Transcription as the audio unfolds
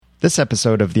This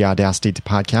episode of the Audacity to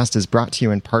Podcast is brought to you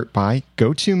in part by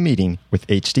GoToMeeting with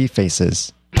HD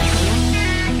Faces.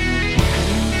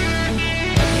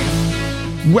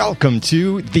 Welcome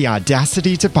to the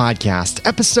Audacity to Podcast,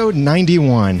 episode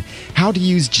 91, How to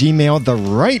Use Gmail the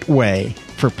Right Way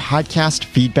for Podcast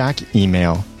Feedback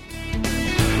Email.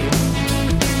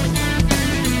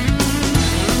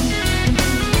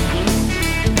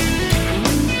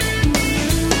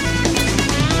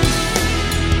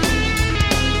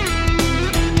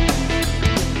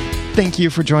 Thank you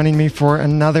for joining me for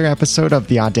another episode of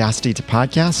the Audacity to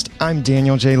Podcast. I'm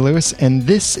Daniel J. Lewis, and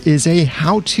this is a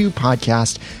how-to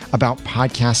podcast about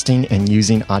podcasting and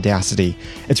using Audacity.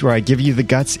 It's where I give you the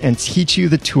guts and teach you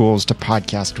the tools to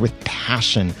podcast with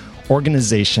passion,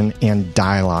 organization, and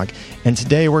dialogue. And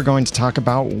today we're going to talk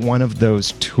about one of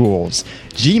those tools,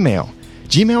 Gmail.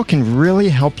 Gmail can really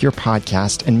help your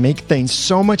podcast and make things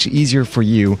so much easier for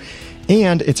you.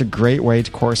 And it's a great way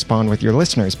to correspond with your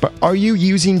listeners. But are you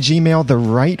using Gmail the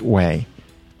right way?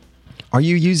 Are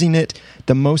you using it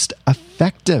the most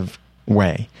effective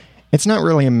way? It's not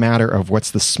really a matter of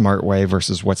what's the smart way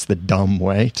versus what's the dumb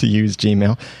way to use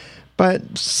Gmail,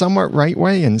 but somewhat right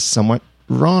way and somewhat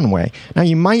wrong way. Now,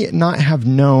 you might not have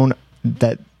known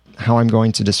that how I'm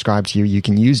going to describe to you, you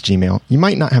can use Gmail. You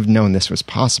might not have known this was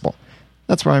possible.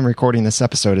 That's why I'm recording this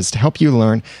episode, is to help you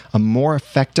learn a more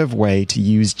effective way to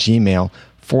use Gmail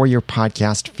for your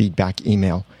podcast feedback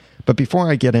email. But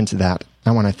before I get into that,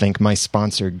 I want to thank my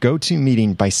sponsor,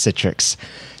 GoToMeeting by Citrix.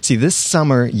 See, this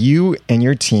summer, you and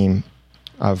your team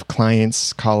of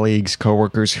clients, colleagues,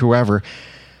 coworkers, whoever,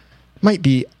 might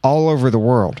be all over the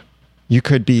world. You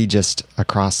could be just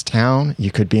across town.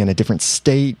 You could be in a different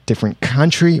state, different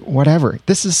country, whatever.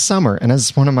 This is summer. And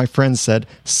as one of my friends said,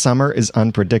 summer is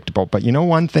unpredictable. But you know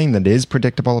one thing that is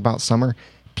predictable about summer?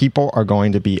 People are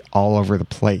going to be all over the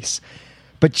place.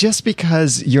 But just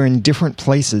because you're in different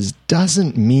places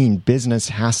doesn't mean business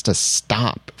has to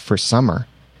stop for summer.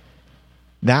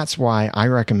 That's why I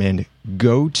recommend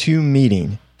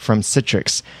GoToMeeting from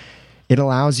Citrix. It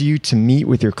allows you to meet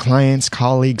with your clients,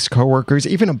 colleagues, coworkers,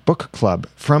 even a book club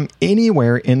from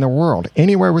anywhere in the world,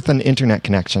 anywhere with an internet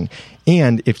connection.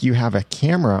 And if you have a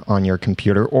camera on your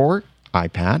computer or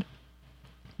iPad,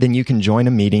 then you can join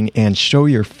a meeting and show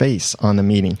your face on the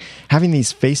meeting. Having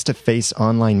these face-to-face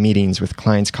online meetings with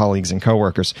clients, colleagues, and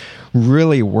coworkers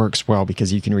really works well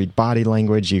because you can read body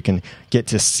language, you can get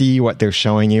to see what they're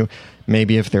showing you.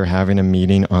 Maybe if they're having a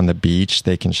meeting on the beach,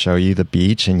 they can show you the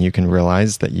beach and you can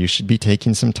realize that you should be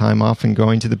taking some time off and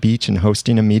going to the beach and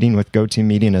hosting a meeting with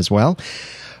GoToMeeting as well.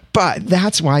 But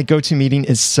that's why GoToMeeting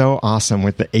is so awesome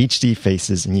with the HD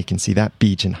faces, and you can see that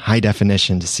beach in high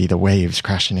definition to see the waves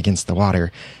crashing against the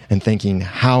water and thinking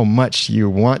how much you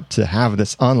want to have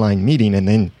this online meeting and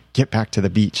then get back to the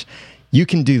beach. You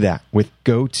can do that with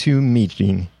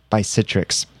GoToMeeting by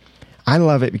Citrix. I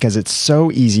love it because it's so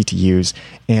easy to use,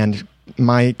 and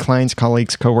my clients,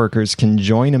 colleagues, coworkers can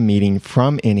join a meeting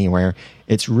from anywhere.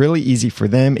 It's really easy for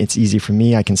them. It's easy for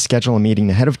me. I can schedule a meeting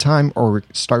ahead of time or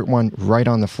start one right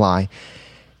on the fly.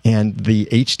 And the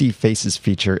HD Faces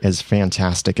feature is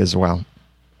fantastic as well.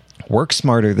 Work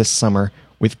smarter this summer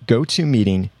with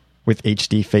GoToMeeting with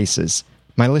HD Faces.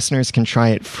 My listeners can try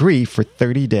it free for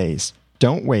 30 days.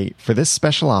 Don't wait for this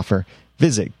special offer.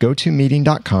 Visit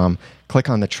GoToMeeting.com, click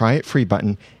on the Try It Free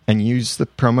button, and use the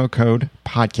promo code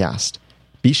PODCAST.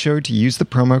 Be sure to use the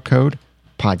promo code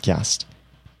PODCAST.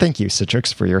 Thank you,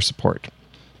 Citrix, for your support.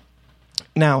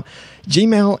 Now,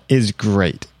 Gmail is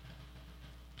great.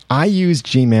 I use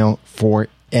Gmail for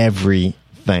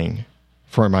everything,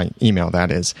 for my email,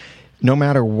 that is. No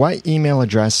matter what email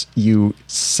address you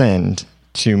send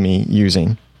to me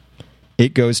using,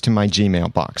 it goes to my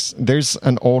Gmail box. There's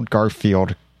an old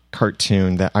Garfield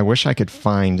cartoon that I wish I could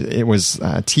find. It was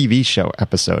a TV show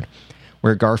episode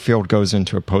where Garfield goes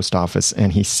into a post office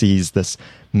and he sees this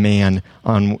man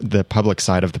on the public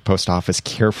side of the post office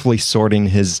carefully sorting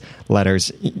his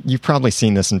letters. You've probably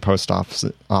seen this in post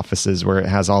offices where it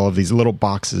has all of these little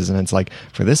boxes and it's like,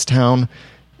 for this town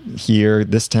here,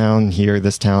 this town here,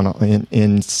 this town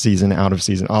in season, out of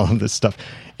season, all of this stuff.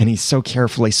 And he's so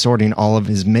carefully sorting all of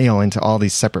his mail into all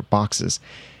these separate boxes.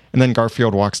 And then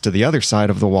Garfield walks to the other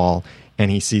side of the wall and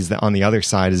he sees that on the other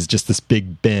side is just this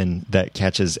big bin that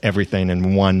catches everything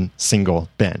in one single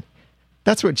bin.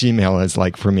 That's what Gmail is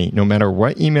like for me. No matter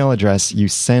what email address you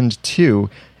send to,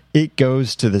 it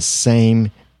goes to the same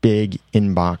big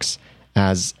inbox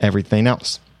as everything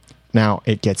else. Now,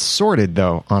 it gets sorted,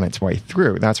 though, on its way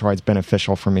through. That's why it's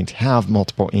beneficial for me to have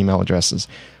multiple email addresses.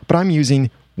 But I'm using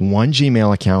one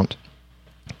Gmail account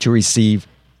to receive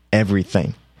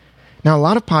everything. Now, a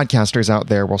lot of podcasters out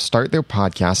there will start their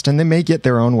podcast and they may get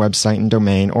their own website and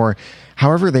domain, or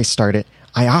however they start it.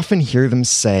 I often hear them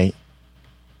say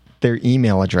their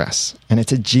email address, and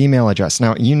it's a Gmail address.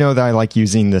 Now, you know that I like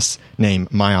using this name,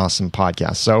 My Awesome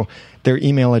Podcast. So their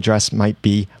email address might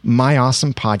be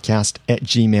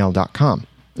myawesomepodcast@gmail.com.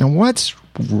 Now, what's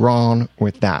wrong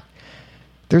with that?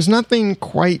 There's nothing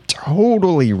quite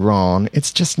totally wrong.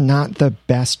 It's just not the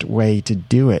best way to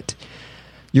do it.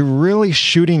 You're really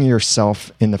shooting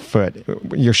yourself in the foot.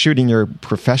 You're shooting your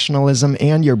professionalism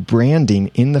and your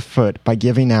branding in the foot by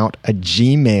giving out a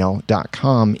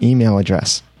gmail.com email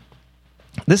address.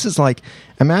 This is like,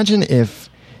 imagine if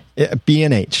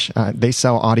B&H, they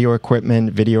sell audio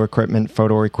equipment, video equipment,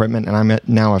 photo equipment, and I'm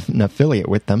now an affiliate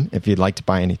with them. If you'd like to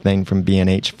buy anything from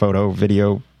B&H, photo,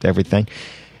 video, everything,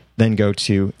 then go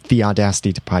to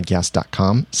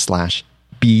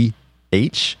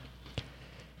theaudacitytopodcast.com/BH.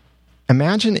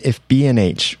 Imagine if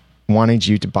B&H wanted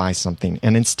you to buy something,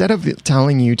 and instead of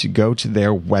telling you to go to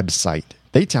their website,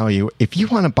 they tell you, if you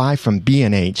want to buy from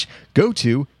B&H, go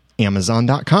to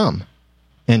Amazon.com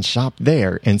and shop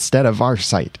there instead of our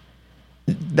site.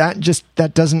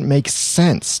 That doesn't make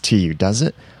sense to you, does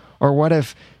it? Or what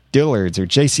if Dillard's or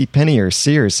JCPenney or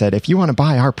Sears said, if you want to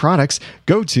buy our products,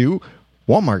 go to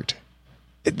Walmart?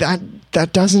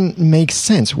 That doesn't make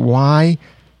sense. Why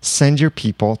send your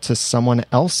people to someone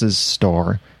else's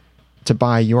store to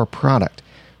buy your product?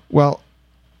 Well,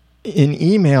 in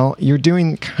email, you're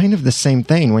doing kind of the same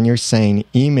thing when you're saying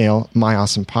email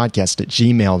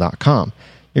myawesomepodcast@gmail.com.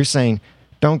 You're saying,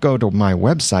 don't go to my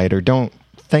website, or don't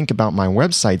think about my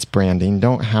website's branding.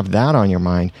 Don't have that on your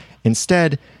mind.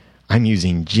 Instead, I'm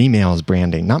using Gmail's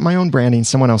branding, not my own branding,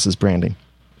 someone else's branding.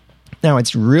 Now,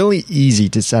 it's really easy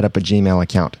to set up a Gmail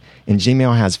account, and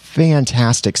Gmail has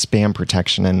fantastic spam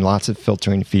protection and lots of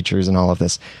filtering features and all of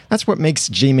this. That's what makes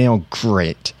Gmail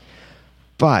great.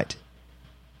 But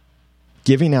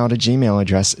giving out a Gmail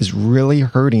address is really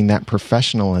hurting that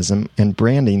professionalism and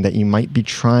branding that you might be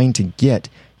trying to get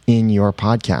in your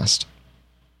podcast.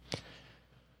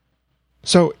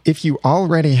 So if you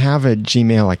already have a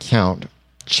Gmail account,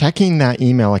 checking that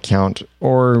email account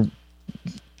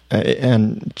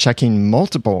and checking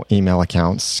multiple email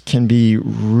accounts can be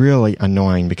really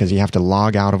annoying because you have to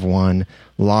log out of one,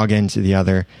 log into the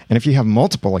other. And if you have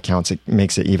multiple accounts, it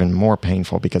makes it even more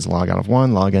painful because log out of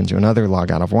one, log into another,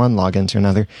 log out of one, log into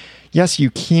another. Yes,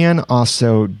 you can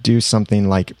also do something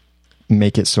like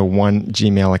make it so one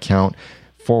Gmail account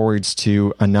forwards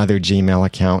to another Gmail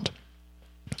account.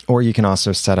 Or you can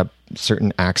also set up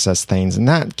certain access things, and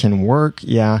that can work,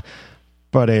 yeah.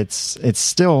 But it's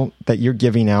still that you're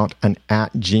giving out an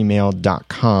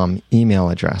 @gmail.com email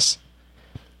address.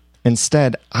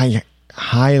 Instead, I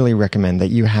highly recommend that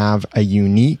you have a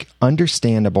unique,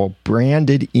 understandable,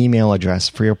 branded email address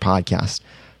for your podcast.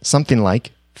 Something like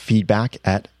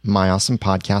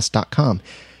feedback@myawesomepodcast.com.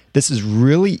 This is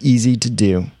really easy to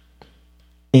do,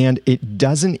 and it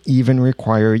doesn't even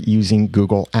require using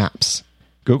Google Apps.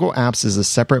 Google Apps is a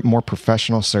separate, more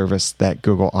professional service that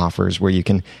Google offers where you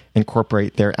can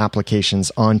incorporate their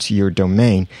applications onto your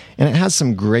domain. And it has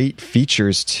some great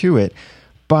features to it,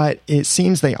 but it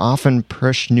seems they often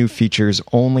push new features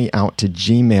only out to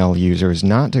Gmail users,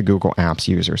 not to Google Apps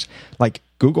users. Like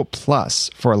Google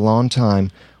Plus, for a long time,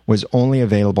 was only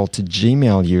available to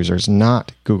Gmail users,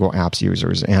 not Google Apps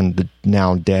users, and the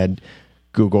now dead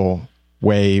Google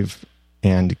Wave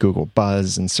and Google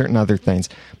Buzz and certain other things.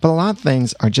 But a lot of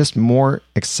things are just more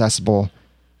accessible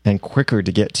and quicker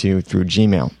to get to through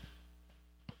Gmail.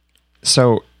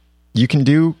 So you can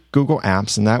do Google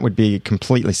Apps, and that would be a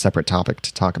completely separate topic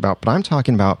to talk about. But I'm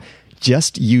talking about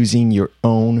just using your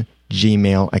own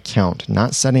Gmail account,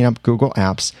 not setting up Google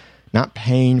Apps, not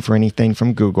paying for anything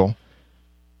from Google,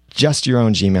 just your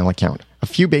own Gmail account. A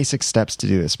few basic steps to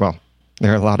do this. Well,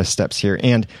 there are a lot of steps here.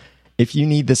 And if you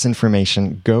need this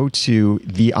information, go to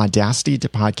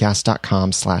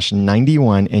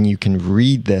theaudacitytopodcast.com/91, and you can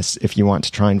read this if you want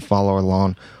to try and follow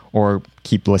along or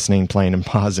keep listening, playing, and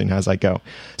pausing as I go.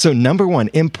 So number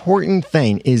one, important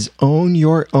thing is own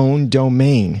your own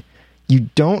domain. You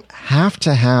don't have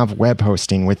to have web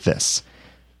hosting with this.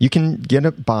 You can get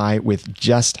it by with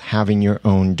just having your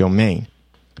own domain.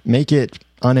 Make it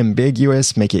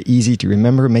unambiguous, make it easy to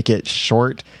remember, make it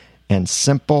short and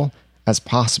simple as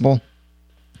possible.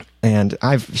 And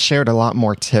I've shared a lot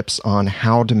more tips on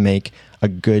how to make a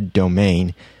good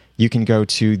domain. You can go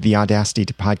to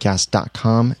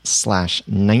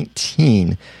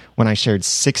theaudacitytopodcast.com/19 when I shared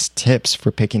 6 tips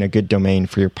for picking a good domain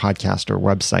for your podcast or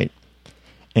website.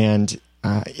 And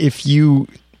if you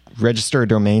register a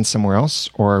domain somewhere else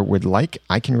or would like,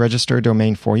 I can register a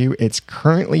domain for you. It's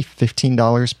currently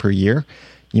 $15 per year.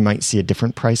 You might see a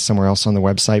different price somewhere else on the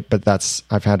website, but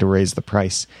I've had to raise the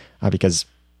price because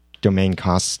domain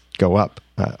costs go up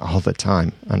all the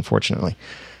time, unfortunately.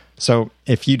 So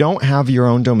if you don't have your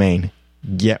own domain,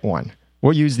 get one.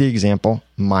 We'll use the example,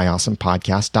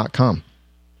 myawesomepodcast.com.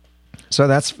 So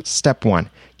that's step one.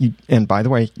 And by the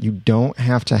way, you don't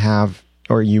have to have,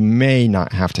 or you may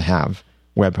not have to have,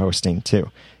 web hosting too.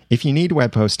 If you need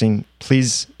web hosting,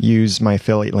 please use my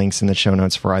affiliate links in the show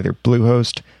notes for either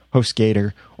Bluehost,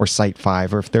 HostGator, or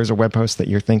Site5. Or if there's a web host that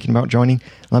you're thinking about joining,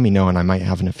 let me know and I might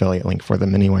have an affiliate link for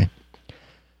them anyway.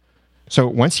 So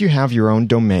once you have your own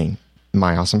domain,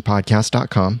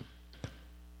 myawesomepodcast.com,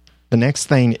 the next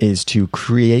thing is to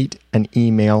create an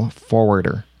email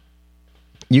forwarder.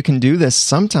 You can do this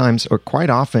sometimes or quite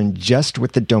often just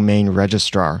with the domain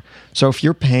registrar. So if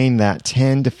you're paying that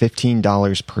 $10 to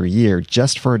 $15 per year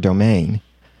just for a domain,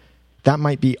 that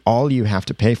might be all you have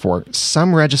to pay for.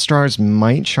 Some registrars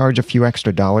might charge a few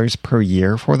extra dollars per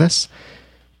year for this,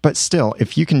 but still,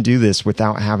 if you can do this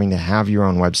without having to have your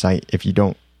own website, if you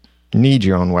don't need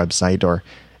your own website or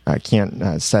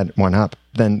can't set one up,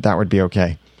 then that would be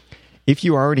okay. If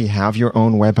you already have your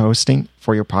own web hosting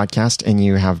for your podcast and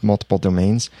you have multiple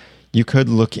domains, you could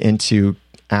look into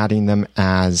adding them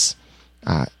as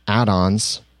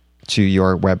add-ons to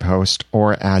your web host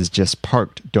or as just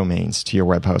parked domains to your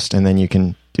web host, and then you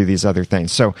can do these other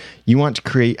things. So you want to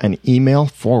create an email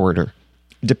forwarder.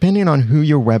 Depending on who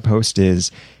your web host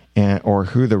is or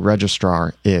who the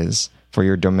registrar is for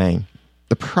your domain,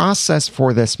 the process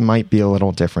for this might be a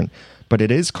little different, but it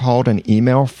is called an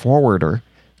email forwarder.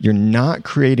 You're not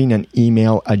creating an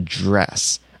email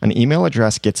address. An email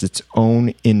address gets its own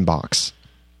inbox,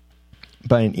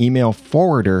 but an email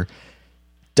forwarder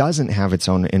doesn't have its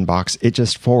own inbox. It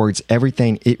just forwards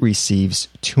everything it receives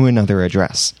to another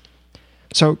address.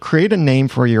 So create a name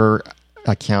for your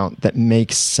account that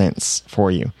makes sense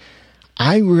for you.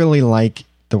 I really like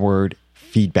the word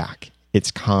feedback.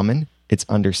 It's common. It's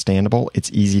understandable.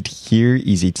 It's easy to hear,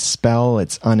 easy to spell.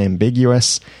 It's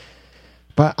unambiguous.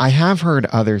 But I have heard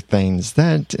other things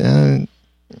that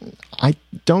I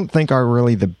don't think are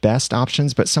really the best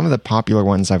options, but some of the popular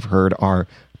ones I've heard are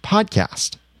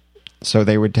podcast. So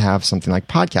they would have something like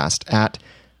podcast at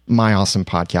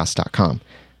myawesomepodcast.com.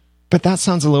 But that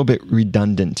sounds a little bit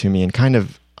redundant to me and kind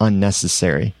of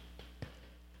unnecessary.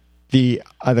 The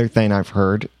other thing I've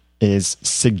heard is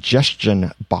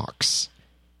suggestion box.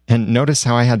 And notice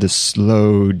how I had to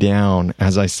slow down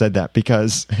as I said that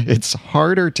because it's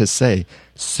harder to say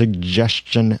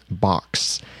suggestion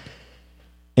box.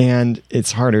 And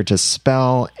it's harder to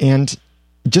spell. And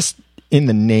just in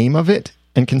the name of it,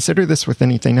 and consider this with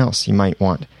anything else you might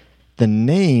want, the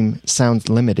name sounds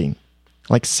limiting.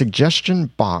 Like suggestion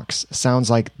box sounds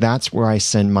like that's where I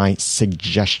send my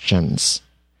suggestions.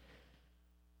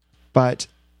 But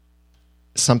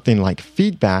something like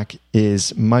feedback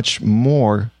is much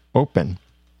more open.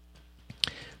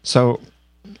 So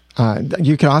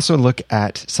you could also look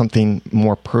at something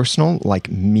more personal like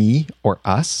me or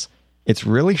us. It's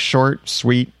really short,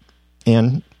 sweet,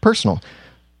 and personal.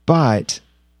 But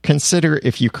consider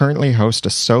if you currently host a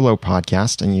solo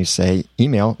podcast and you say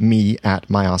email me at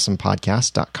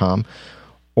myawesomepodcast.com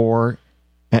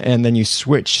and then you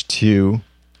switch to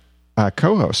a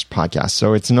co-host podcast.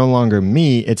 So it's no longer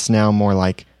me, it's now more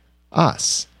like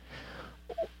us.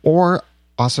 Or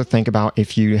also think about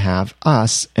if you have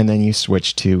us and then you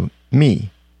switch to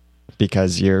me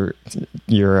because you're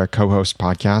a co-host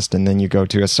podcast and then you go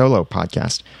to a solo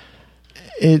podcast.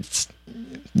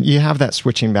 You have that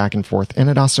switching back and forth, and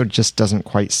it also just doesn't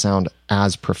quite sound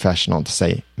as professional to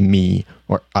say me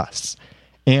or us.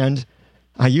 And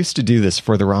I used to do this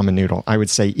for the ramen noodle. I would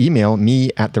say email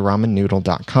me at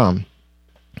theramennoodle.com.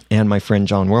 And my friend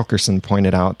John Wilkerson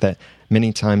pointed out that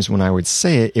many times when I would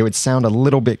say it, it would sound a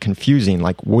little bit confusing,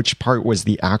 like which part was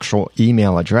the actual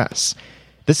email address.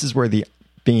 This is where the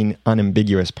being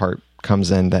unambiguous part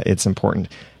comes in, that it's important.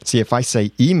 See, if I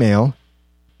say email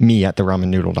me at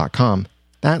theramennoodle.com,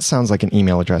 that sounds like an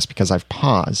email address because I've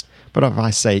paused. But if I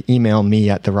say email me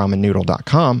at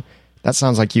theramennoodle.com, that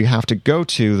sounds like you have to go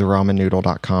to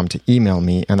theramennoodle.com to email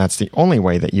me, and that's the only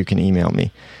way that you can email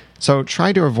me. So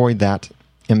try to avoid that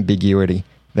ambiguity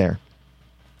there.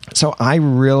 So I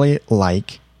really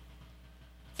like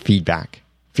feedback.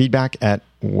 Feedback at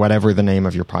whatever the name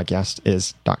of your podcast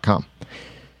is.com.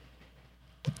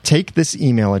 Take this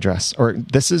email address, or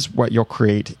this is what you'll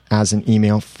create as an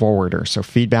email forwarder. So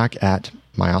feedback at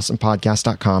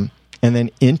myawesomepodcast.com, and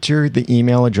then enter the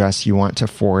email address you want to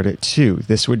forward it to.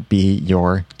 This would be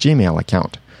your Gmail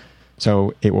account.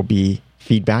 So it will be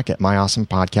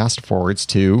feedback@myawesomepodcast forwards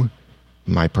to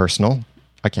my personal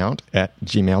account at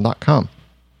gmail.com.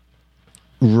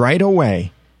 Right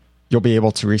away, you'll be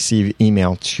able to receive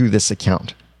email to this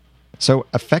account. So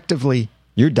effectively,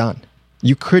 you're done.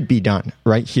 You could be done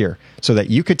right here so that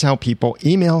you could tell people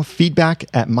email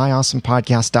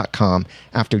feedback@myawesomepodcast.com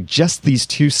after just these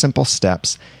two simple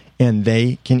steps, and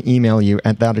they can email you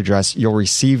at that address. You'll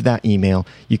receive that email.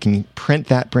 You can print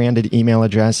that branded email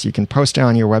address. You can post it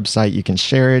on your website. You can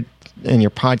share it in your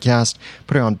podcast,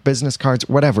 put it on business cards,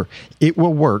 whatever. It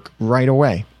will work right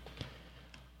away.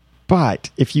 But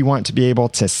if you want to be able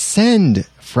to send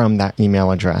from that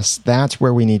email address, that's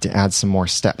where we need to add some more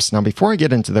steps. Now, before I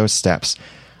get into those steps,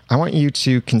 I want you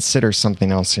to consider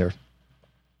something else here.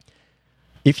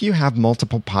 If you have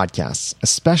multiple podcasts,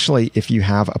 especially if you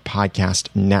have a podcast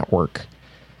network,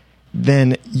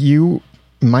 then you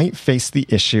might face the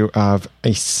issue of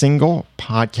a single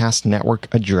podcast network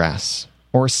address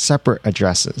or separate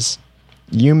addresses.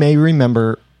 You may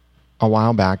remember a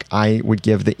while back, I would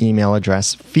give the email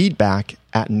address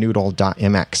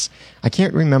feedback@noodle.mx. I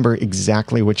can't remember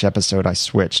exactly which episode I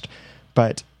switched,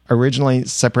 but originally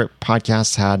separate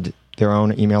podcasts had their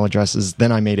own email addresses.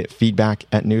 Then I made it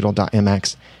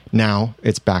feedback@noodle.mx. Now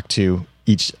it's back to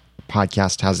each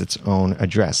podcast has its own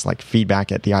address, like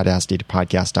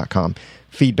feedback@theaudacitytopodcast.com,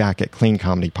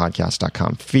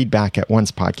 feedback@cleancomedypodcast.com,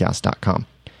 feedback@oncepodcast.com.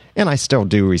 And I still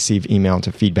do receive email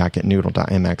to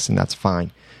feedback@noodle.mx, and that's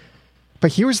fine.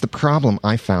 But here's the problem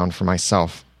I found for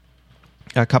myself.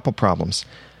 A couple problems.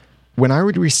 When I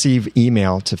would receive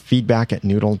email to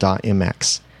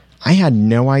feedback@noodle.mx, I had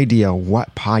no idea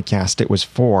what podcast it was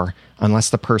for unless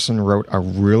the person wrote a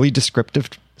really descriptive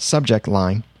subject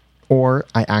line, or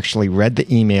I actually read the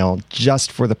email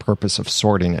just for the purpose of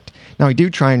sorting it. Now, I do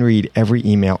try and read every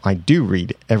email. I do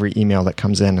read every email that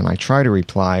comes in, and I try to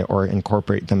reply or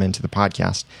incorporate them into the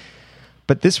podcast.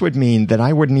 But this would mean that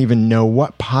I wouldn't even know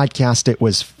what podcast it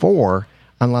was for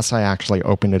unless I actually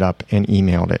opened it up and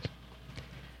emailed it.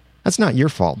 That's not your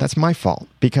fault. That's my fault,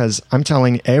 because I'm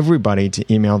telling everybody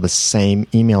to email the same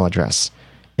email address.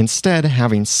 Instead of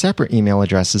having separate email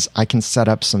addresses, I can set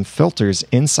up some filters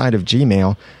inside of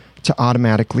Gmail to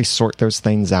automatically sort those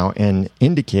things out and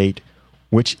indicate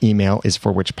which email is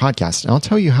for which podcast. And I'll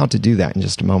tell you how to do that in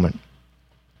just a moment.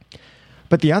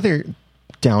 But the other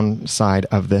downside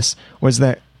of this was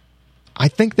that I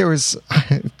think there was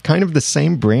kind of the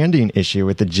same branding issue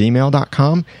with the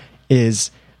gmail.com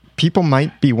is people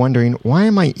might be wondering, why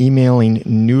am I emailing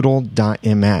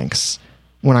noodle.mx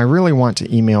when I really want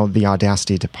to email the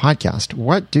Audacity to Podcast?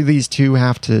 What do these two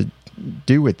have to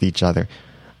do with each other?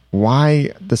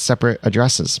 Why the separate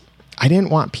addresses? I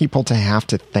didn't want people to have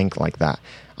to think like that.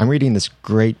 I'm reading this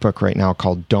great book right now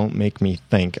called Don't Make Me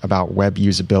Think about web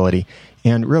usability.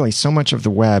 And really, so much of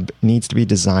the web needs to be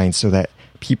designed so that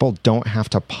people don't have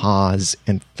to pause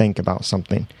and think about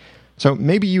something. So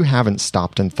maybe you haven't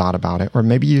stopped and thought about it, or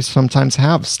maybe you sometimes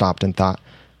have stopped and thought,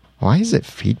 why is it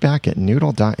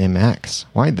feedback@noodle.mx?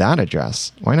 Why that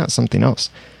address? Why not something else?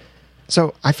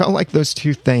 So I felt like those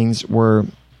two things were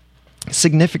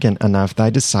significant enough that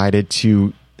I decided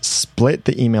to split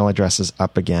the email addresses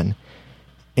up again.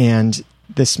 And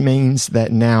this means that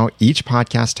now each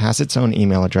podcast has its own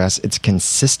email address. It's a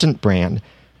consistent brand.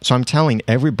 So I'm telling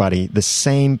everybody the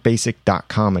same basic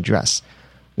 .com address,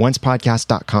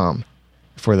 oncepodcast.com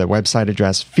for the website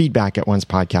address,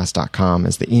 feedback@oncepodcast.com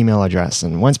is the email address,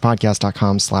 and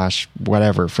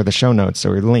oncepodcast.com/whatever for the show notes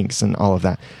or links and all of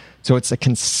that. So it's a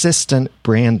consistent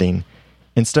branding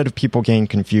instead of people getting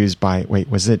confused by, wait,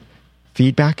 was it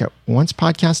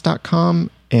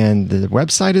feedback@oncepodcast.com and the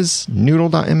website is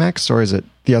noodle.mx, or is it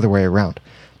the other way around?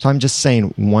 So I'm just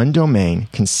saying one domain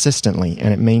consistently,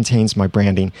 and it maintains my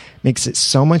branding, makes it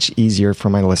so much easier for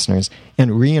my listeners,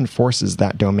 and reinforces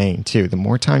that domain too. The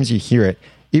more times you hear it,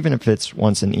 even if it's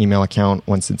once an email account,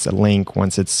 once it's a link,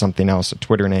 once it's something else, a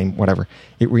Twitter name, whatever,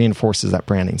 it reinforces that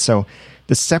branding. So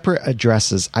the separate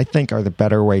addresses, I think, are the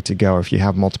better way to go if you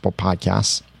have multiple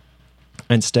podcasts,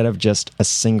 instead of just a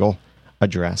single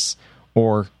address,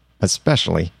 or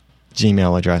especially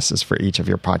Gmail addresses for each of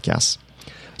your podcasts.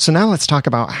 So now let's talk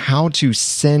about how to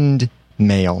send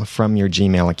mail from your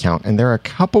Gmail account. And there are a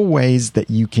couple ways that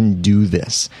you can do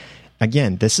this.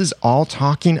 Again, this is all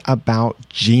talking about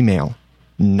Gmail,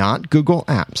 not Google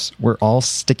Apps. We're all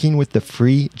sticking with the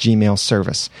free Gmail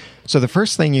service. So the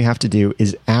first thing you have to do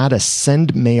is add a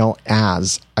Send Mail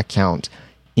As account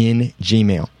in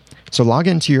Gmail. So log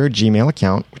into your Gmail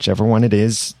account, whichever one it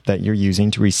is that you're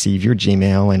using to receive your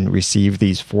Gmail and receive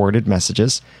these forwarded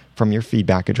messages from your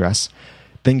feedback address.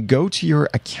 then go to your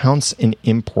accounts and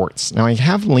imports. Now, I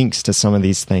have links to some of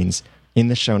these things in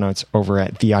the show notes over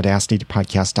at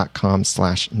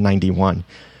theaudacitypodcast.com/91.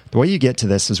 The way you get to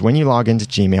this is when you log into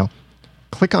Gmail,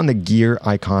 click on the gear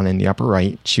icon in the upper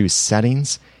right, choose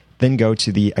Settings, then go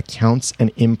to the Accounts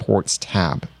and Imports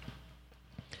tab.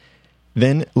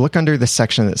 Then look under the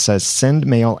section that says Send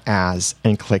Mail As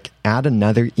and click Add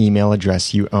Another Email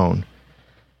Address You Own.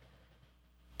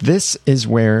 This is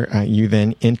where you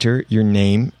then enter your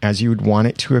name as you would want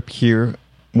it to appear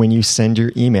when you send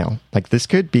your email. Like this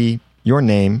could be your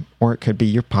name, or it could be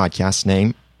your podcast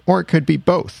name, or it could be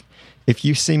both. If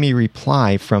you see me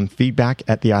reply from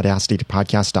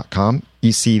feedback@theaudacitypodcast.com,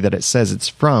 you see that it says it's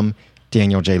from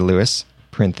Daniel J. Lewis,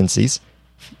 parentheses,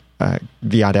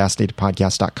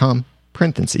 theaudacitypodcast.com,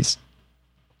 parentheses.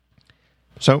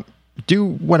 So do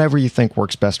whatever you think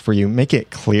works best for you. Make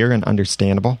it clear and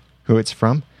understandable who it's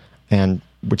from, and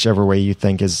whichever way you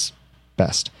think is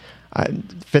best.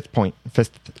 Fifth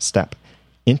step.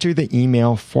 Enter the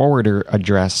email forwarder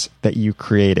address that you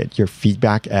created, your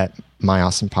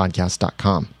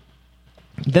feedback@myawesomepodcast.com.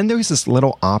 Then there's this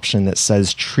little option that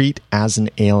says treat as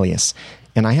an alias.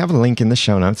 And I have a link in the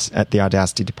show notes at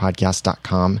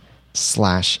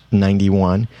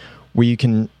theaudacitypodcast.com/91 where you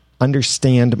can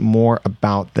understand more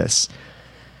about this.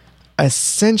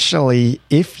 Essentially,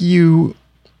 if you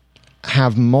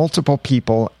have multiple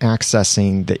people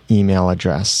accessing the email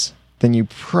address, then you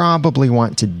probably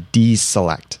want to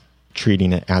deselect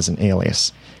treating it as an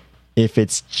alias. If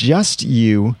it's just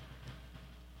you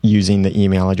using the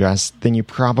email address, then you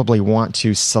probably want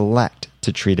to select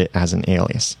to treat it as an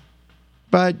alias.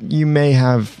 But you may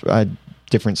have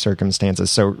different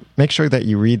circumstances. So make sure that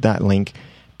you read that link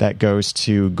that goes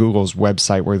to Google's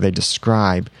website where they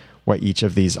describe what each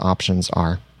of these options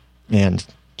are and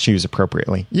choose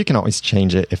appropriately. You can always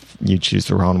change it if you choose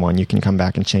the wrong one. You can come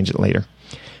back and change it later.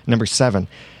 Number 7,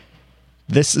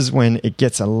 this is when it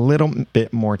gets a little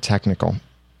bit more technical.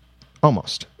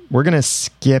 Almost. We're going to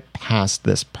skip past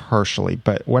this partially,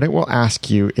 but what it will ask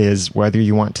you is whether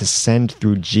you want to send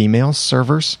through Gmail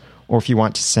servers or if you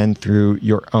want to send through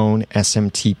your own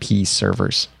SMTP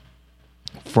servers.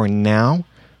 For now,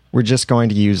 we're just going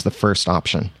to use the first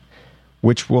option,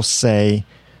 which will say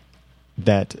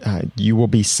that you will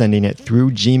be sending it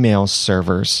through Gmail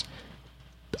servers.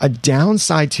 A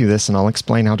downside to this, and I'll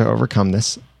explain how to overcome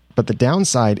this, but the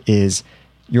downside is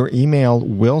your email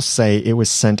will say it was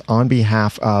sent on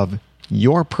behalf of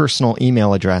your personal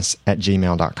email address at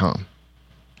gmail.com.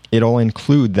 It'll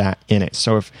include that in it.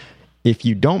 So if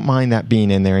you don't mind that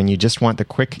being in there and you just want the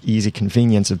quick, easy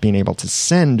convenience of being able to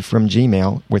send from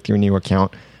Gmail with your new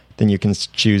account, then you can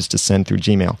choose to send through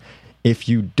Gmail. If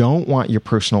you don't want your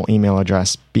personal email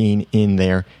address being in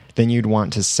there, then you'd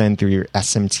want to send through your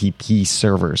SMTP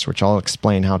servers, which I'll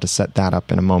explain how to set that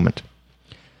up in a moment.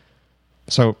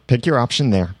 So pick your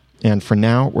option there. And for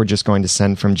now, we're just going to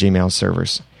send from Gmail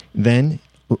servers. Then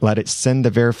let it send the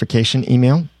verification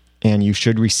email, and you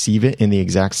should receive it in the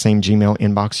exact same Gmail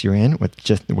inbox you're in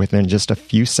within just a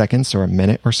few seconds or a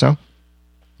minute or so.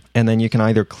 And then you can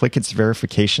either click its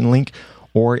verification link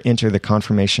or enter the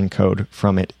confirmation code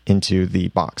from it into the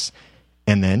box.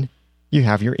 And then you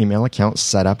have your email account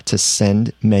set up to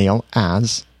send mail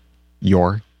as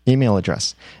your email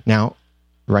address. Now,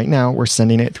 right now, we're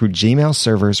sending it through Gmail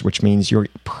servers, which means your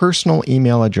personal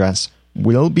email address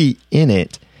will be in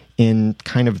it in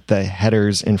kind of the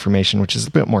headers information, which is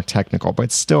a bit more technical, but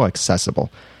it's still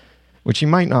accessible, which you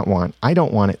might not want. I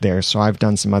don't want it there, so I've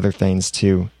done some other things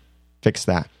to fix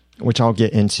that, which I'll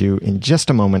get into in just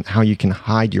a moment, how you can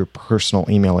hide your personal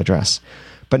email address.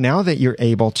 But now that you're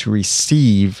able to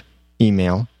receive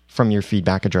email from your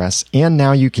feedback address, and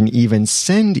now you can even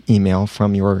send email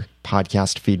from your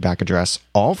podcast feedback address,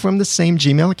 all from the same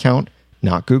Gmail account,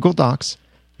 not Google Docs,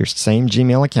 your same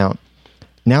Gmail account.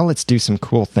 Now let's do some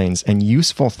cool things and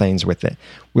useful things with it.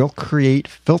 We'll create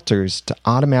filters to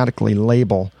automatically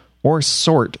label or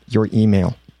sort your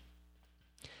email.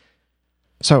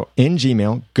 So in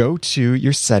Gmail, go to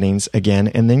your settings again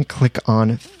and then click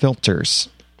on filters.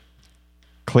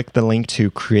 Click the link to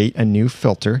create a new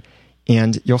filter,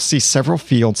 and you'll see several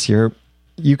fields here.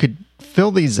 You could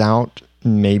fill these out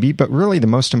maybe, but really the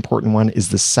most important one is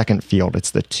the second field.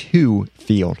 It's the to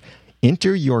field.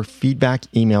 Enter your feedback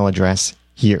email address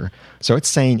here. So it's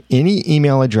saying any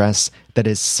email address that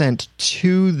is sent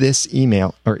to this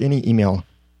email, or any email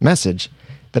message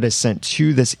that is sent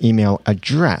to this email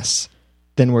address,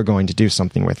 then we're going to do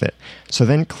something with it. So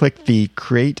then click the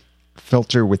create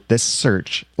filter with this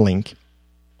search link,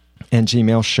 and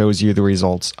Gmail shows you the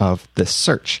results of this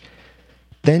search.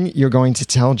 Then you're going to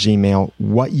tell Gmail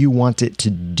what you want it to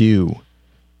do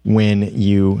when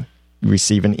you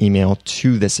receive an email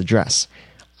to this address.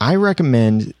 I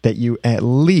recommend that you at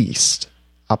least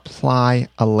apply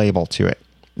a label to it.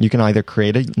 You can either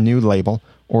create a new label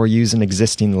or use an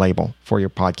existing label for your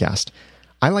podcast.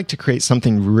 I like to create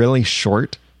something really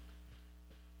short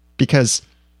because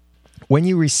when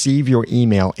you receive your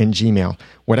email in Gmail,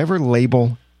 whatever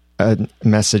label a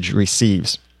message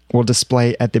receives will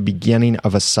display at the beginning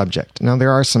of a subject. Now,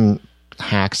 there are some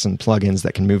hacks and plugins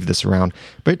that can move this around,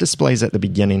 but it displays at the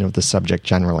beginning of the subject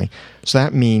generally. So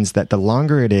that means that the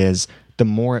longer it is, the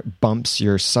more it bumps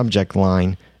your subject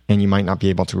line, and you might not be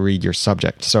able to read your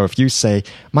subject. So if you say,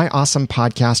 my awesome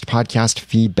podcast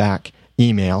feedback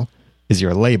email is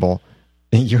your label,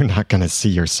 you're not going to see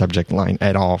your subject line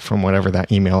at all from whatever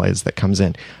that email is that comes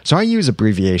in. So I use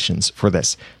abbreviations for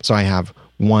this. So I have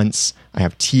once, I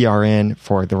have TRN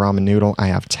for the ramen noodle, I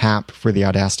have TAP for the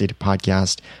Audacity to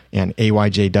Podcast, and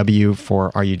AYJW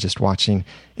for Are You Just Watching,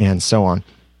 and so on.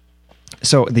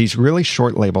 So these really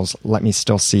short labels let me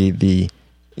still see the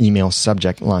email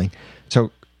subject line.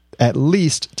 So at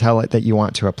least tell it that you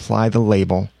want to apply the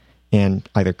label and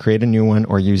either create a new one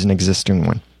or use an existing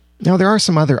one. Now, there are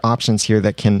some other options here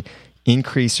that can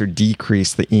increase or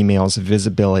decrease the email's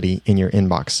visibility in your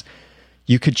inbox.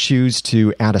 You could choose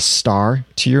to add a star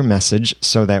to your message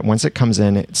so that once it comes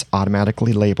in, it's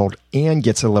automatically labeled and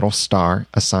gets a little star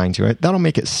assigned to it. That'll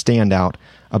make it stand out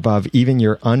above even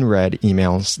your unread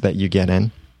emails that you get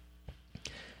in.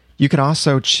 You could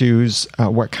also choose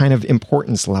what kind of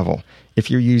importance level.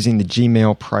 If you're using the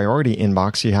Gmail priority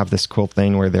inbox, you have this cool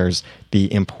thing where there's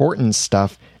the important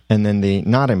stuff and then the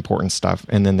not important stuff,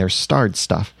 and then there's starred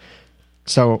stuff.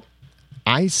 So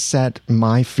I set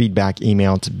my feedback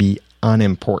email to be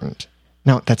unimportant.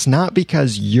 Now, that's not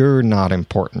because you're not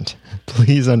important.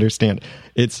 Please understand.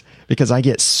 It's because I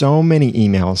get so many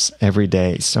emails every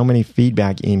day, so many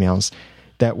feedback emails,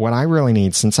 that what I really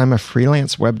need, since I'm a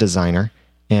freelance web designer,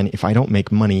 and if I don't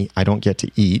make money, I don't get to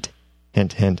eat,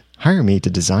 hint, hint, hire me to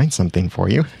design something for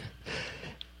you.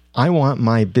 I want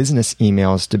my business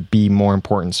emails to be more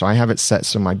important. So I have it set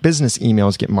so my business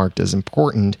emails get marked as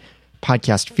important.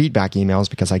 Podcast feedback emails,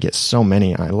 because I get so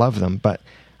many and I love them, but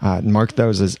mark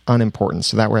those as unimportant.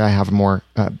 So that way I have a more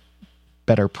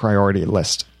better priority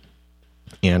list.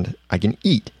 And I can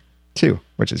eat too,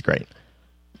 which is great.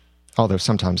 Although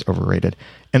sometimes overrated.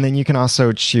 And then you can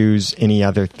also choose any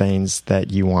other things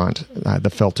that you want the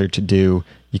filter to do.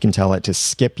 You can tell it to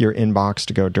skip your inbox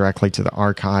to go directly to the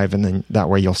archive, and then that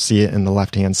way you'll see it in the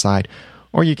left-hand side.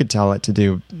 Or you could tell it to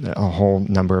do a whole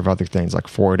number of other things, like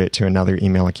forward it to another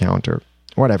email account or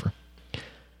whatever.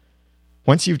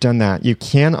 Once you've done that, you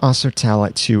can also tell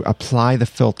it to apply the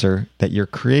filter that you're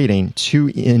creating to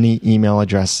any email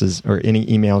addresses or any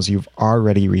emails you've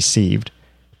already received.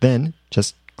 Then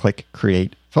just click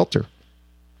Create Filter.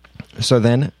 So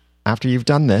then, after you've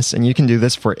done this, and you can do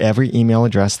this for every email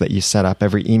address that you set up,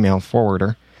 every email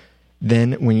forwarder,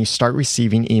 then when you start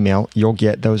receiving email, you'll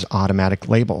get those automatic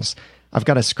labels. I've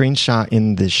got a screenshot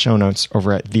in the show notes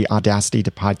over at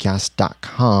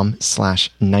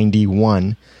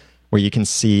theaudacitytopodcast.com/91 where you can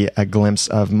see a glimpse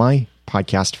of my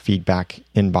podcast feedback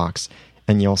inbox,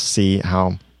 and you'll see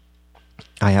how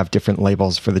I have different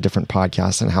labels for the different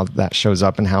podcasts and how that shows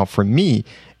up, and how for me,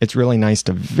 it's really nice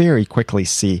to very quickly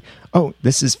see, oh,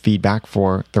 this is feedback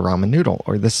for the ramen noodle,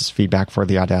 or this is feedback for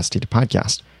the Audacity to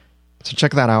Podcast. So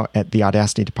check that out at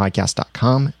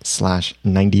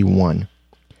theaudacitytopodcast.com/91.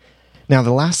 Now,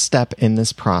 the last step in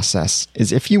this process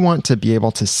is if you want to be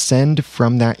able to send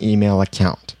from that email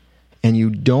account and you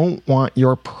don't want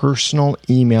your personal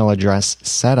email address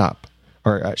set up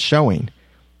or showing,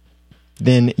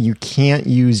 then you can't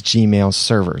use Gmail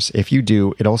servers. If you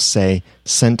do, it'll say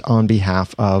sent on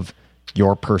behalf of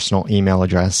your personal email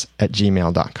address at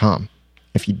gmail.com.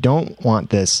 If you don't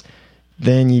want this,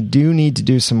 then you do need to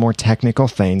do some more technical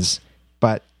things,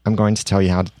 but I'm going to tell you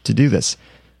how to do this.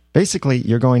 Basically,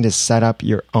 you're going to set up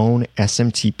your own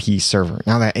SMTP server.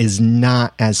 Now, that is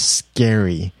not as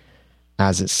scary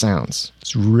as it sounds.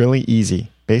 It's really easy.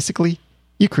 Basically,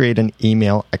 you create an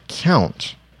email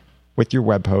account with your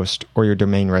web host or your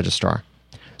domain registrar.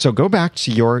 So go back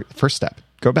to your first step.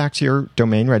 Go back to your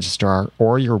domain registrar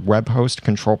or your web host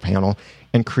control panel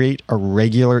and create a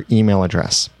regular email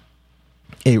address.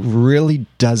 It really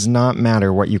does not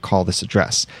matter what you call this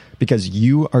address, because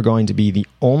you are going to be the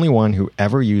only one who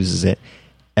ever uses it,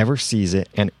 ever sees it,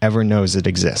 and ever knows it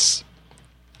exists.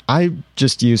 I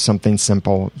just use something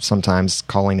simple, sometimes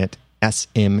calling it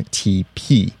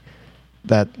SMTP.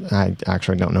 That I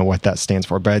actually don't know what that stands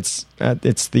for, but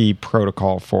it's the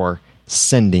protocol for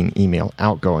sending email,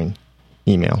 outgoing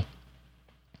email.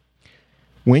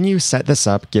 When you set this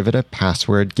up, give it a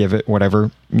password, give it whatever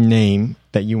name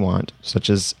that you want, such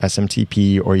as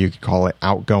SMTP, or you could call it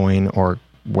outgoing or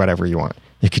whatever you want.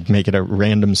 You could make it a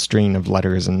random string of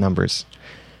letters and numbers.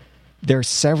 There are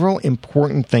several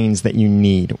important things that you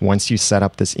need once you set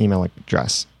up this email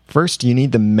address. First, you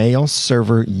need the mail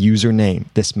server username.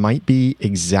 This might be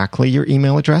exactly your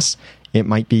email address. It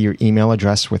might be your email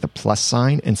address with a plus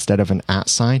sign instead of an @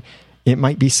 sign. It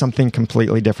might be something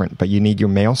completely different, but you need your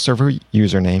mail server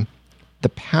username, the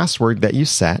password that you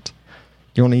set.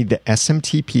 You'll need the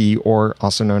SMTP, or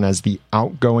also known as the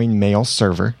outgoing mail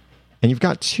server. And you've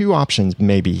got two options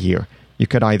maybe here. You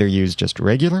could either use just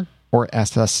regular or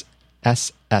SSL.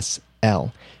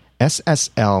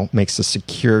 SSL makes a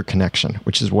secure connection,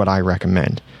 which is what I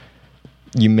recommend.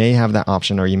 You may have that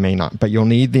option or you may not, but you'll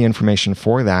need the information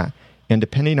for that. And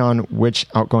depending on which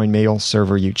outgoing mail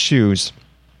server you choose,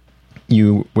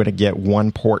 you would get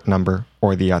one port number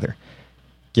or the other.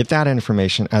 Get that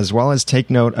information, as well as take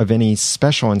note of any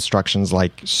special instructions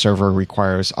like server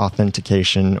requires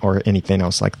authentication or anything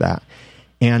else like that.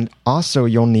 And also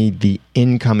you'll need the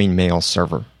incoming mail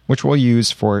server, which we'll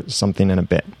use for something in a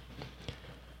bit.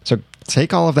 So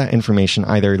take all of that information,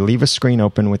 either leave a screen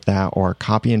open with that or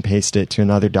copy and paste it to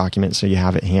another document so you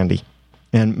have it handy.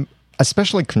 And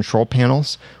especially control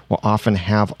panels will often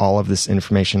have all of this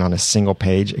information on a single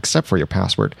page, except for your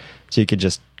password. So you could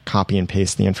just copy and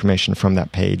paste the information from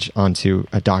that page onto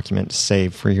a document to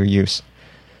save for your use.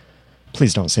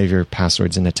 Please don't save your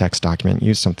passwords in a text document.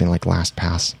 Use something like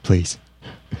LastPass, please.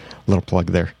 Little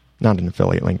plug there. Not an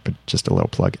affiliate link, but just a little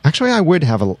plug. Actually, I would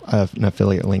have an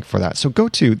affiliate link for that. So go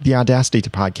to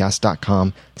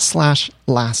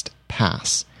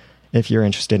theaudacitytopodcast.com/LastPass if you're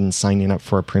interested in signing up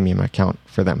for a premium account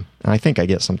for them. And I think I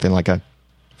get something like a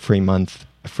free month,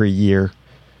 a free year,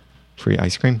 free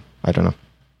ice cream. I don't know.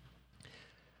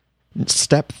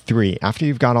 Step 3, after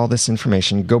you've got all this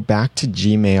information, go back to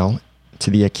Gmail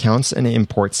to the accounts and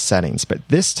imports settings. But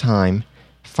this time,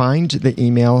 find the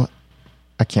email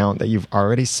account that you've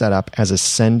already set up as a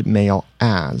send mail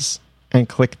as and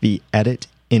click the edit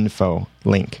info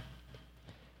link.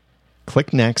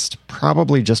 Click next,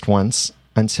 probably just once,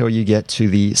 until you get to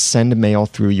the send mail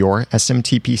through your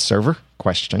SMTP server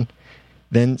question.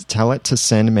 Then tell it to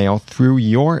send mail through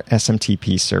your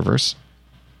SMTP servers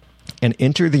and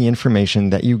enter the information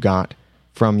that you got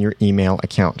from your email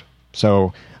account.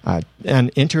 So,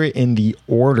 and enter it in the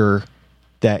order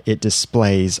that it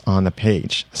displays on the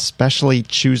page. Especially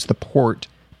choose the port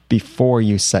before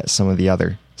you set some of the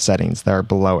other settings that are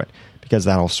below it, because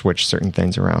that'll switch certain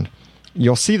things around.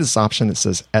 You'll see this option that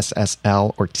says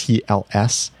SSL or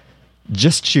TLS.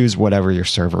 Just choose whatever your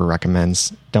server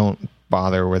recommends. Don't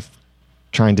bother with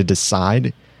trying to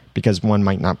decide, because one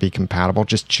might not be compatible.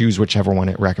 Just choose whichever one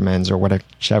it recommends, or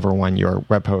whichever one your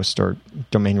web host or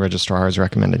domain registrar has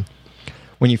recommended.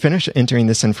 When you finish entering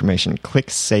this information,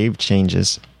 click Save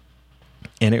Changes,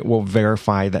 and it will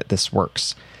verify that this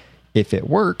works. If it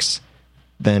works,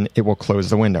 then it will close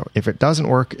the window. If it doesn't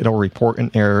work, it'll report an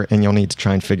error, and you'll need to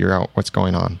try and figure out what's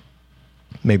going on.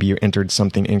 Maybe you entered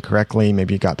something incorrectly.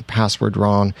 Maybe you got the password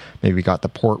wrong. Maybe you got the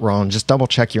port wrong. Just double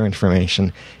check your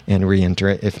information and re-enter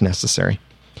it if necessary.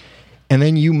 And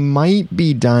then you might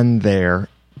be done there,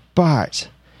 but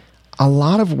a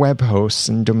lot of web hosts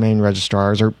and domain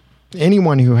registrars, or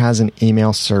anyone who has an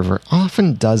email server,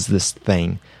 often does this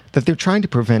thing that they're trying to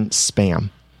prevent spam.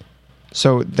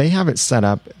 So they have it set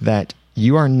up that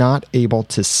you are not able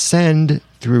to send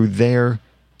through their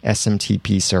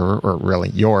SMTP server, or really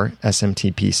your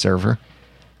SMTP server,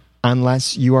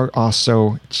 unless you are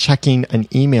also checking an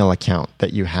email account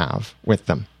that you have with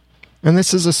them. And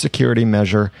this is a security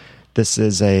measure. This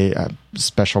is a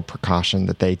special precaution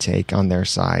that they take on their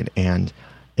side, and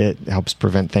it helps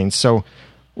prevent things. So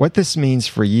what this means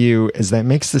for you is that it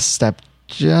makes this step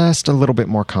just a little bit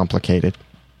more complicated,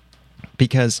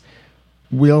 because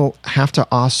we'll have to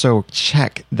also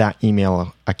check that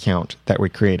email account that we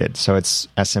created. So it's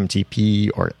SMTP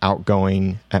or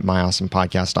outgoing at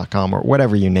myawesomepodcast.com or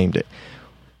whatever you named it.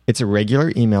 It's a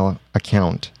regular email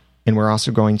account, and we're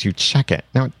also going to check it.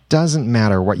 Now, it doesn't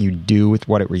matter what you do with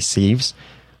what it receives.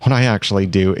 What I actually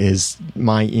do is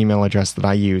my email address that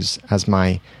I use as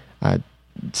my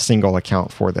single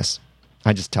account for this.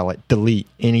 I just tell it, delete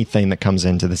anything that comes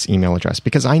into this email address,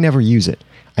 because I never use it.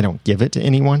 I don't give it to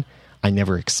anyone. I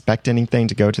never expect anything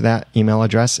to go to that email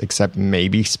address, except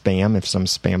maybe spam. If some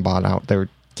spam bot out there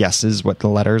guesses what the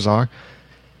letters are,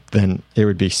 then it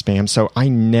would be spam. So I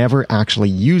never actually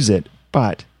use it,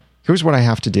 but here's what I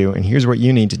have to do, and here's what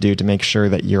you need to do to make sure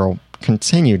that you'll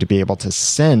continue to be able to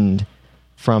send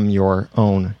from your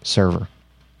own server.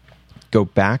 go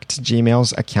back to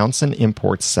Gmail's Accounts and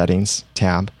Imports Settings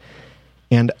tab,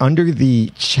 and under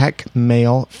the Check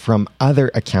Mail from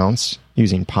Other Accounts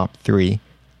using POP3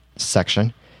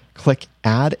 section, click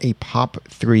Add a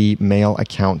POP3 mail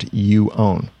account you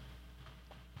own.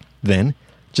 Then,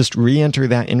 just re-enter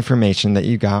that information that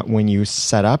you got when you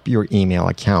set up your email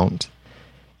account.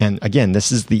 And again,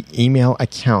 this is the email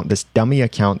account, this dummy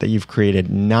account that you've created,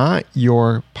 not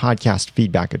your podcast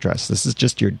feedback address. This is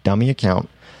just your dummy account.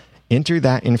 Enter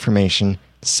that information,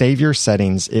 save your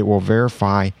settings. It will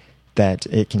verify that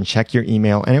it can check your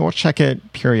email, and it will check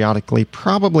it periodically,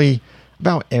 probably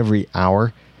about every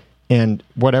hour. And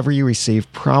whatever you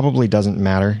receive probably doesn't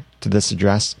matter to this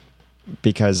address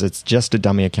because it's just a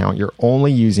dummy account. You're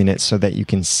only using it so that you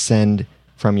can send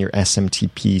from your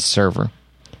SMTP server.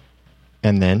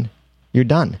 And then you're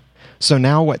done. So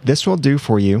now what this will do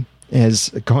for you is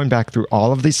going back through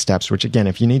all of these steps, which again,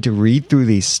 if you need to read through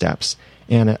these steps,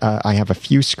 and I have a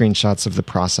few screenshots of the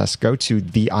process, go to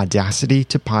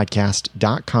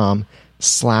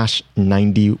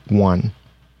theaudacitytopodcast.com/91.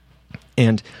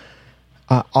 And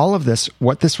all of this,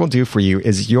 what this will do for you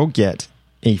is you'll get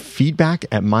a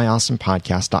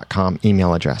feedback@myawesomepodcast.com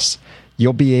email address.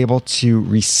 You'll be able to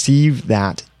receive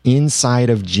that inside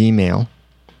of Gmail.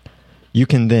 You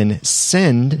can then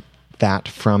send that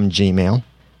from Gmail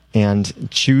and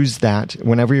choose that.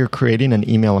 Whenever you're creating an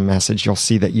email message, you'll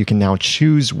see that you can now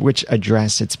choose which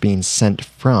address it's being sent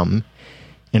from.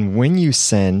 And when you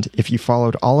send, if you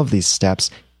followed all of these steps,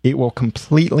 it will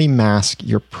completely mask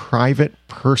your private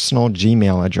personal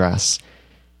Gmail address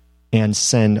and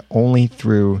send only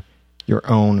through your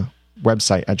own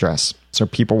website address. So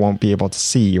people won't be able to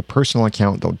see your personal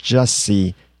account. They'll just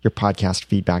see your podcast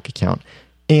feedback account.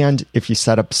 And if you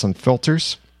set up some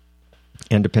filters,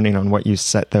 and depending on what you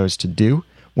set those to do,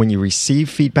 when you receive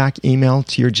feedback email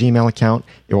to your Gmail account,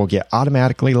 it will get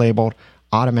automatically labeled,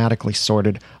 automatically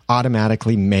sorted,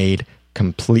 automatically made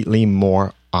completely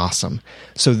more awesome.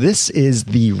 So this is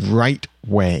the right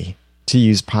way to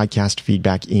use podcast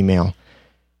feedback email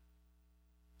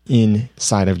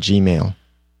inside of Gmail.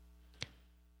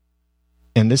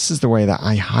 And this is the way that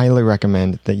I highly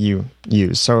recommend that you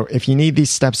use. So if you need these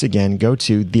steps again, go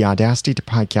to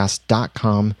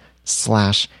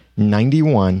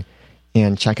theaudacitytopodcast.com/91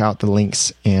 and check out the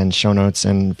links and show notes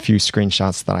and a few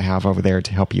screenshots that I have over there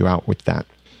to help you out with that.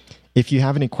 If you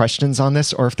have any questions on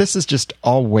this, or if this is just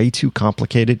all way too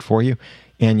complicated for you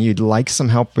and you'd like some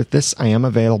help with this, I am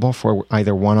available for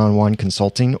either one-on-one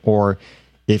consulting, or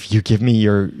if you give me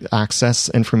your access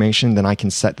information, then I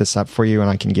can set this up for you and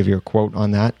I can give you a quote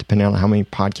on that, depending on how many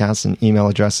podcasts and email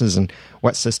addresses and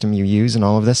what system you use and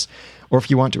all of this. Or if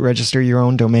you want to register your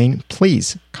own domain,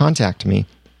 please contact me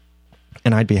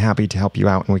and I'd be happy to help you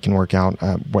out and we can work out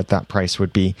what that price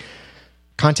would be.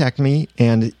 Contact me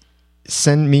and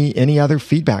send me any other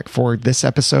feedback for this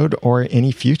episode or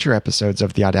any future episodes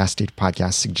of the Audacity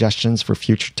Podcast, suggestions for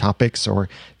future topics or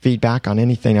feedback on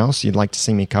anything else you'd like to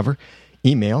see me cover.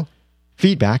 Email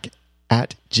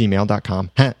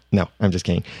feedback@gmail.com. No, I'm just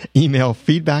kidding. Email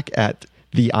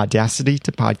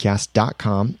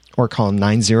feedback@theaudacitytopodcast.com or call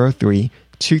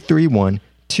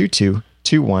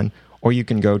 903-231-2221. Or you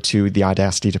can go to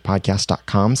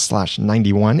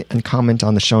theaudacitytopodcast.com/91 and comment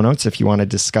on the show notes if you want to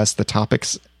discuss the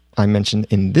topics I mentioned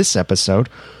in this episode.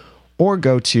 Or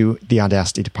go to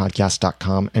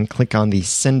theaudacitytopodcast.com and click on the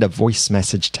Send a Voice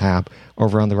Message tab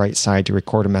over on the right side to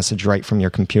record a message right from your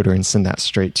computer and send that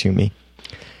straight to me.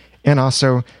 And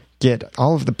also get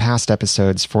all of the past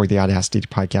episodes for the Audacity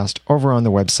Podcast over on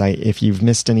the website. If you've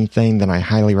missed anything, then I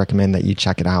highly recommend that you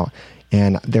check it out.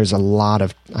 And there's a lot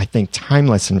of, I think,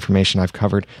 timeless information I've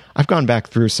covered. I've gone back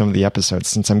through some of the episodes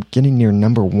since I'm getting near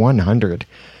number 100.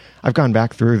 I've gone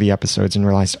back through the episodes and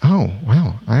realized, oh,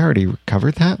 wow, I already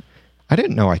covered that? I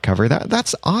didn't know I covered that.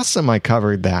 That's awesome I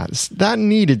covered that. That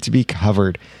needed to be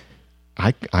covered.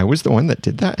 I was the one that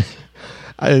did that.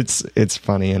 It's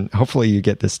funny, and hopefully you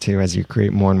get this too as you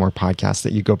create more and more podcasts,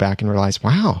 that you go back and realize,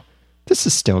 wow, this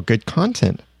is still good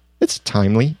content. It's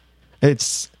timely.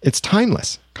 It's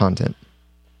timeless content.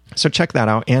 So check that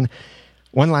out. And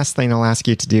one last thing I'll ask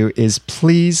you to do is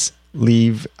please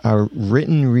leave a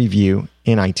written review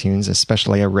in iTunes,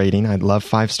 especially a rating. I'd love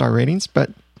 5-star ratings,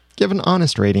 but give an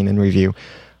honest rating and review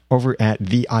over at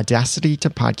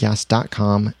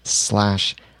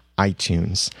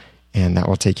theaudacitytopodcast.com/iTunes. And that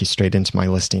will take you straight into my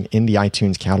listing in the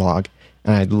iTunes catalog.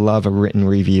 And I'd love a written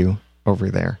review over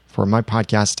there for my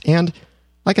podcast. And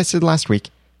like I said last week,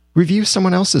 review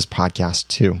someone else's podcast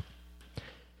too.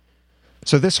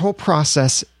 So this whole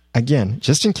process, again,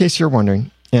 just in case you're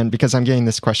wondering, And because I'm getting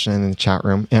this question in the chat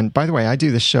room, and by the way, I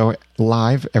do this show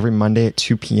live every Monday at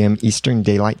 2 p.m. Eastern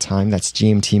Daylight Time. That's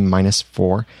GMT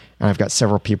 -4. And I've got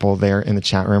several people there in the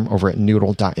chat room over at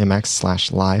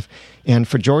noodle.mx/live. And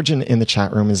for Georgian in the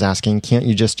chat room is asking, can't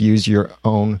you just use your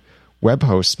own web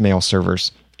host mail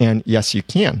servers? And yes, you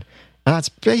can. And that's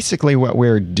basically what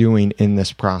we're doing in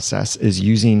this process, is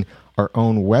using our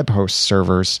own web host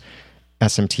servers,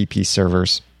 SMTP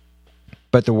servers.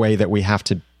 But the way that we have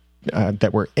to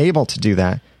that we're able to do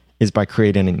that is by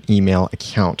creating an email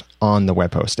account on the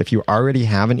web host. If you already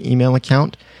have an email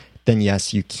account, then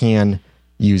yes, you can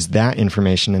use that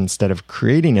information instead of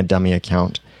creating a dummy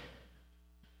account,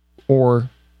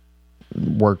 or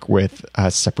work with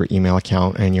a separate email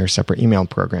account and your separate email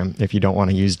program if you don't want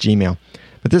to use Gmail.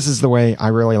 But this is the way I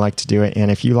really like to do it.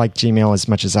 And if you like Gmail as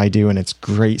much as I do, and it's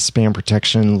great spam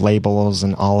protection, labels,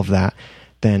 and all of that,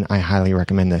 then I highly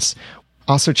recommend this.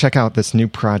 Also, check out this new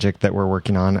project that we're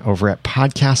working on over at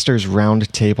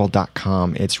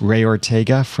podcastersroundtable.com. It's Ray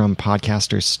Ortega from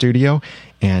Podcasters Studio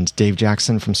and Dave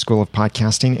Jackson from School of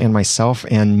Podcasting and myself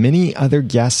and many other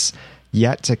guests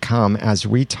yet to come as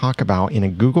we talk about in a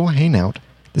Google Hangout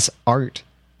this art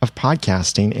of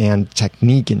podcasting and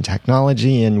technique and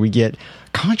technology, and we get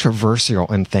controversial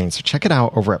and things. So check it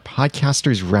out over at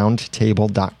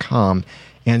podcastersroundtable.com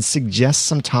and suggest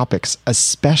some topics,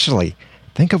 especially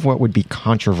think of what would be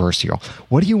controversial.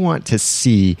 What do you want to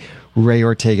see Ray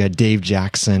Ortega, Dave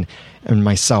Jackson, and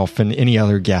myself and any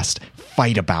other guest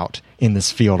fight about in this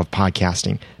field of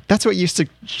podcasting? That's what you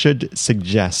should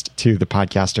suggest to the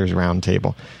Podcasters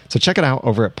Roundtable. So check it out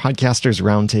over at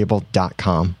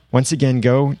podcastersroundtable.com. Once again,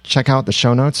 go check out the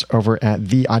show notes over at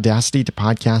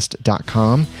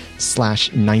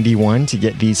theaudacitytopodcast.com/91 to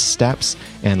get these steps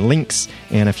and links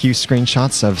and a few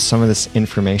screenshots of some of this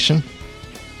information,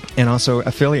 and also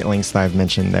affiliate links that I've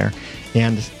mentioned there.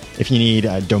 And if you need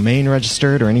a domain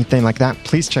registered or anything like that,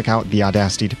 please check out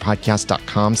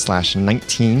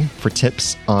theaudacitytopodcast.com/19 for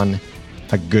tips on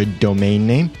a good domain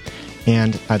name.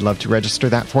 And I'd love to register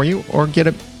that for you, or get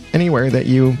it anywhere that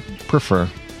you prefer.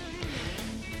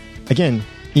 Again,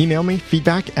 email me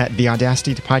feedback at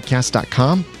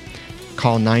theaudacitytopodcast.com.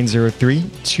 Call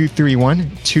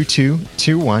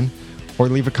 903-231-2221. Or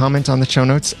leave a comment on the show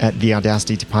notes at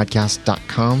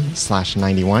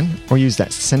theaudacitytopodcast.com/91, or use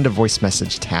that send a voice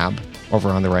message tab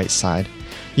over on the right side.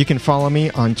 You can follow me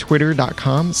on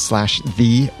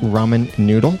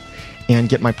twitter.com/theramennoodle and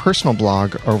get my personal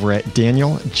blog over at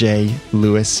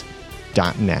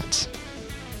danieljlewis.net.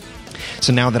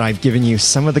 So now that I've given you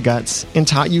some of the guts and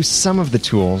taught you some of the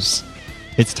tools,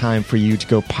 it's time for you to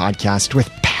go podcast with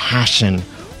passion,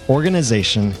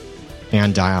 organization,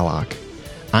 and dialogue.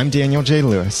 I'm Daniel J.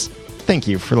 Lewis. Thank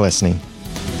you for listening.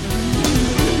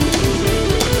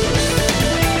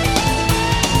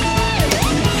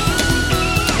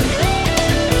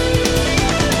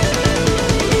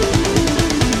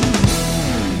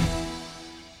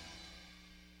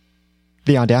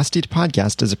 The Audacity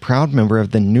Podcast is a proud member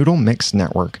of the Noodle Mix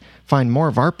Network. Find more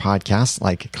of our podcasts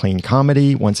like Clean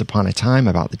Comedy, Once Upon a Time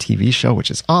about the TV show,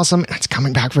 which is awesome. It's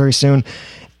coming back very soon.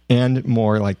 And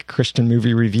more like Christian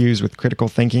movie reviews with critical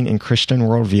thinking and Christian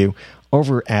worldview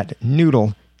over at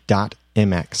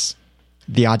noodle.mx.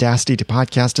 The Audacity to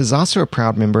Podcast is also a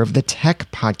proud member of the Tech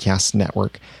Podcast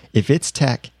Network. If it's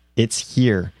tech, it's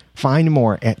here. Find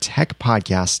more at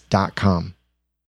techpodcast.com.